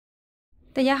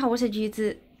大家好，我是橘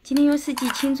子。今天用四季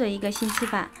青做一个新吃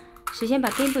法。首先把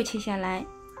根部切下来，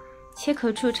切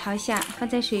口处朝下，放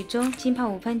在水中浸泡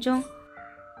5分钟。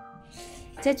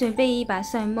再准备一把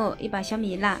蒜末、一把小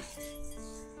米辣。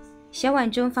小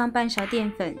碗中放半勺淀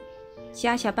粉，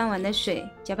加小半碗的水，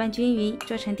搅拌均匀，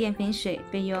做成淀粉水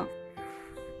备用。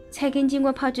菜根经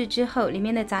过泡制之后，里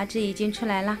面的杂质已经出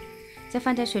来了，再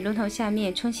放在水龙头下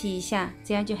面冲洗一下，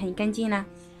这样就很干净了。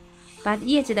把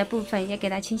叶子的部分也给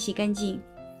它清洗干净。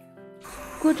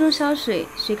锅中烧水，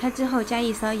水开之后加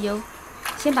一勺油，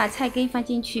先把菜根放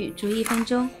进去煮1分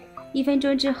钟，1分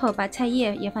钟之后把菜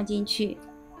叶也放进去。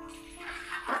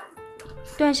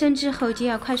断生之后就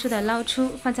要快速的捞出，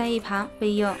放在一旁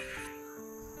备用。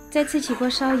再次起锅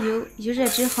烧油，油热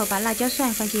之后把辣椒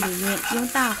蒜放进里面，用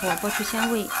大火爆出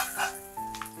香味。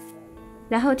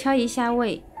然后调一下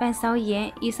味，半勺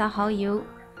盐，1勺蚝油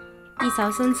，1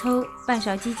勺生抽，半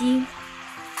勺鸡精，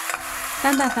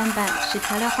翻拌使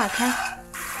调料化开，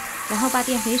然后把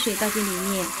淀粉水倒进里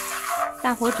面，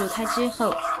大火煮开之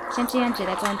后，像这样子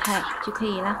的状态就可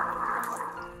以了。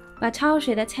把焯好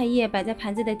水的菜叶摆在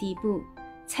盘子的底部，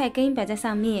菜根摆在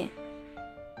上面，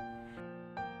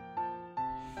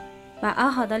把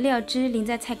熬好的料汁淋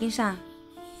在菜根上，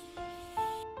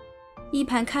一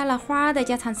盘开了花的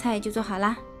家常菜就做好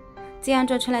啦。这样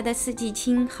做出来的四季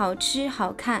青好吃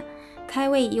好看，开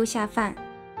胃又下饭。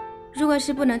如果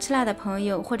是不能吃辣的朋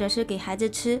友，或者是给孩子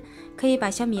吃，可以把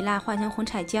小米辣换成红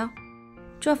彩椒。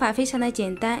做法非常的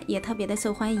简单，也特别的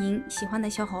受欢迎，喜欢的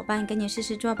小伙伴赶紧试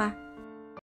试做吧。